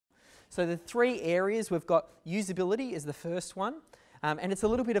So the three areas, we've got usability is the first one, and it's a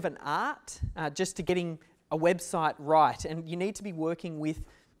little bit of an art just to getting a website right, and you need to be working with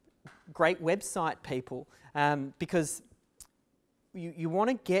great website people because you want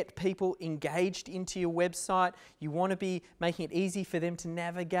to get people engaged into your website. You want to be making it easy for them to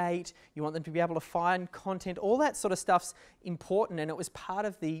navigate. You want them to be able to find content. All that sort of stuff's important, and it was part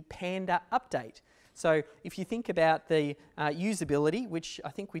of the Panda update. So if you think about the usability, which I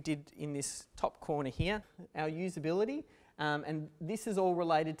think we did in this top corner here, our usability, and this is all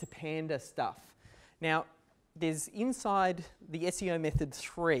related to Panda stuff. Now, there's inside the SEO method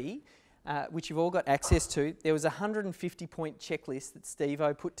 3, which you've all got access to, there was a 150-point checklist that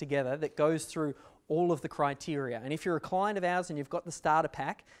Steve-O put together that goes through all of the criteria. And if you're a client of ours and you've got the starter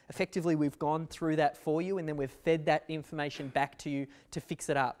pack, effectively we've gone through that for you and then we've fed that information back to you to fix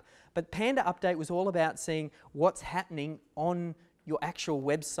it up. But Panda Update was all about seeing what's happening on your actual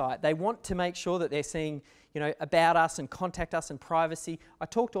website. They want to make sure that they're seeing, you know, about us and contact us and privacy. I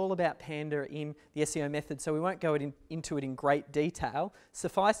talked all about Panda in the SEO method, so we won't go into it in great detail.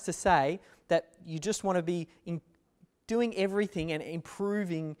 Suffice to say that you just want to be doing everything and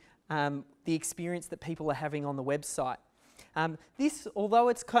improving the experience that people are having on the website. This, although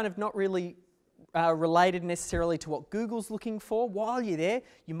it's kind of not really related necessarily to what Google's looking for, while you're there,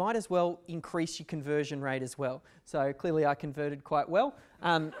 you might as well increase your conversion rate as well. So clearly I converted quite well.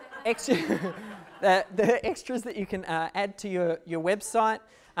 The extras that you can add to your website.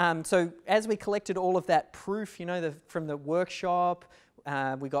 So as we collected all of that proof, you know, from the workshop,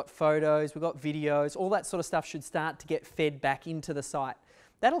 we got photos, we got videos, all that sort of stuff should start to get fed back into the site.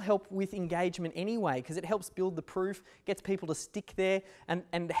 That'll help with engagement anyway, because it helps build the proof, gets people to stick there,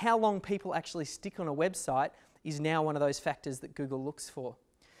 and how long people actually stick on a website is now one of those factors that Google looks for.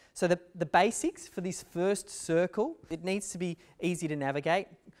 So the basics for this first circle, it needs to be easy to navigate.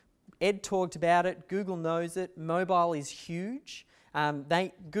 Ed talked about it, Google knows it, mobile is huge.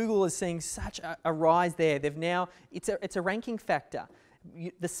 Google is seeing such a rise there. It's a ranking factor.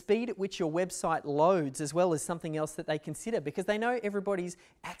 The speed at which your website loads as well is something else that they consider, because they know everybody's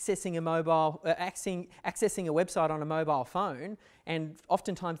accessing a website on a mobile phone, and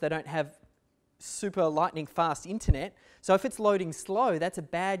oftentimes they don't have super lightning fast internet. So if it's loading slow, that's a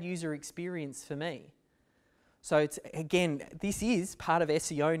bad user experience for me. So it's, again, this is part of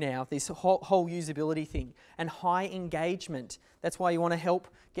SEO now, this whole usability thing, and high engagement. That's why you want to help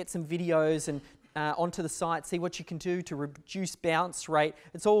get some videos and onto the site, see what you can do to reduce bounce rate.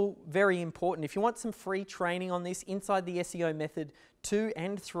 It's all very important. If you want some free training on this, inside the SEO method 2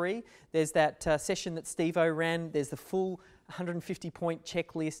 and 3, there's that session that Steve-O ran. There's the full 150-point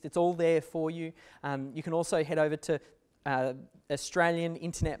checklist. It's all there for you. You can also head over to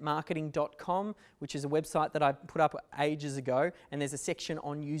AustralianInternetMarketing.com, which is a website that I put up ages ago, and there's a section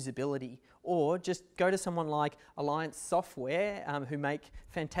on usability. Or just go to someone like Alliance Software, who make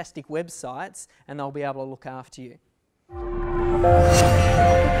fantastic websites, and they'll be able to look after you.